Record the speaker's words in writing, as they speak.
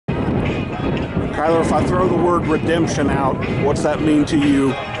Kyler, if I throw the word redemption out, what's that mean to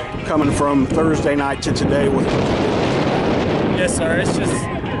you coming from Thursday night to today with what you did? Yes, sir.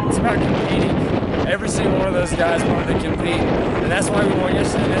 It's about competing. Every single one of those guys wanted to compete, and that's why we won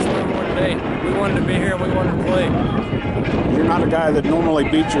yesterday. That's why we won today. We wanted to be here and we wanted to play. You're not a guy that normally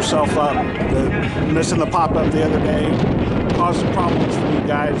beats yourself up. Missing the pop-up the other day caused some problems for you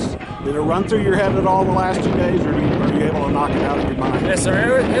guys. Did it run through your head at all the last 2 days, or are you able to knock it out of your mind? Yes,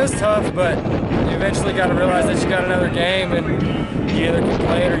 sir. It was tough, but you eventually got to realize that you got another game, and you either can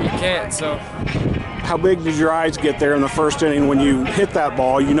play it or you can't. So, how big did your eyes get there in the first inning when you hit that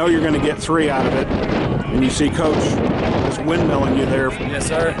ball? You know you're going to get 3 out of it, and you see Coach just windmilling you there. Yes,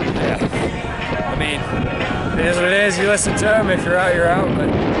 sir. Yeah. I mean, it is what it is. You listen to him. If you're out, you're out. But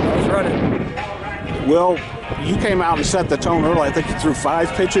I was running. Will, you came out and set the tone early. I think you threw 5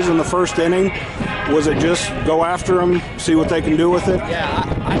 pitches in the first inning. Was it just go after them, see what they can do with it? Yeah,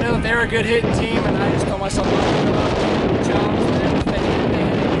 I know that they're a good hitting team, and I just told myself I'm going to challenge them. If they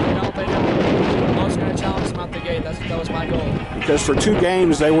hit, you know, if they don't, I was going to challenge them out the gate. That was my goal. Because for 2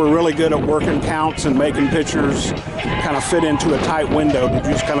 games, they were really good at working counts and making pitchers kind of fit into a tight window. Did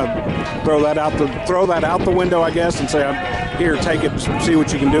you just kind of throw that out the window, I guess, and say, here, take it, see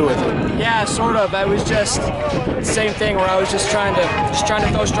what you can do with it? Yeah, sort of. I was just the same thing where I was just trying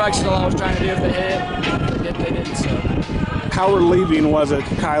to throw strikes until I was trying to do if they hit. They didn't. So. How relieving was it,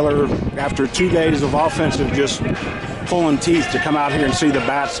 Kyler, after 2 days of offensive just pulling teeth to come out here and see the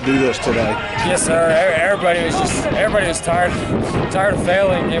bats do this today? Yes, sir. Everybody was tired of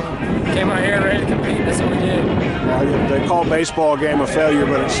failing. They came out here ready to compete. That's what we did. They call baseball a game of failure,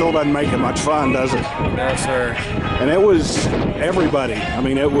 but it still doesn't make it much fun, does it? No, sir. And it was everybody. I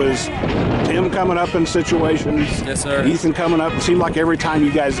mean, it was Tim coming up in situations. Yes, sir. Ethan coming up. It seemed like every time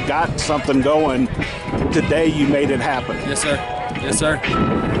you guys got something going, today you made it happen. Yes, sir. Yes, sir.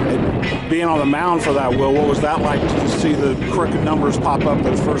 Being on the mound for that, Will, what was that like to see the crooked numbers pop up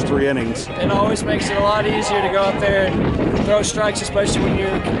those first 3 innings? It always makes it a lot easier to go out there and throw strikes, especially when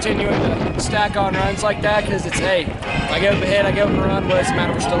you're continuing to stack on runs like that, because it's, hey, I give up a hit, I give up a run, but it's a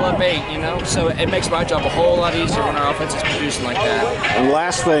matter we're still up 8, you know? So it makes my job a whole lot easier when our offense is producing like that. And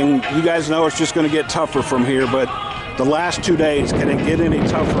last thing, you guys know it's just going to get tougher from here, but the last 2 days, can it get any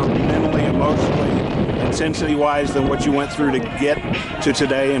tougher mentally, emotionally, intensity-wise than what you went through to get to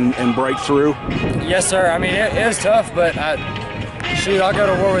today and break through? Yes, sir. I mean, it was tough, but I'll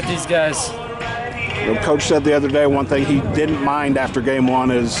go to war with these guys. The coach said the other day one thing he didn't mind after game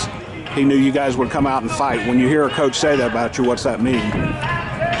 1 is he knew you guys would come out and fight. When you hear a coach say that about you, what's that mean?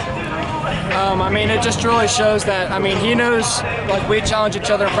 I mean, it just really shows that, I mean, he knows, like, we challenge each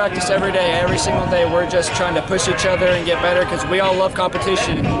other in practice every day, every single day. We're just trying to push each other and get better because we all love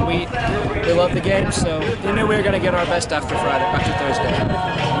competition. We love the game, so he knew we were going to get our best after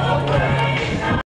Thursday.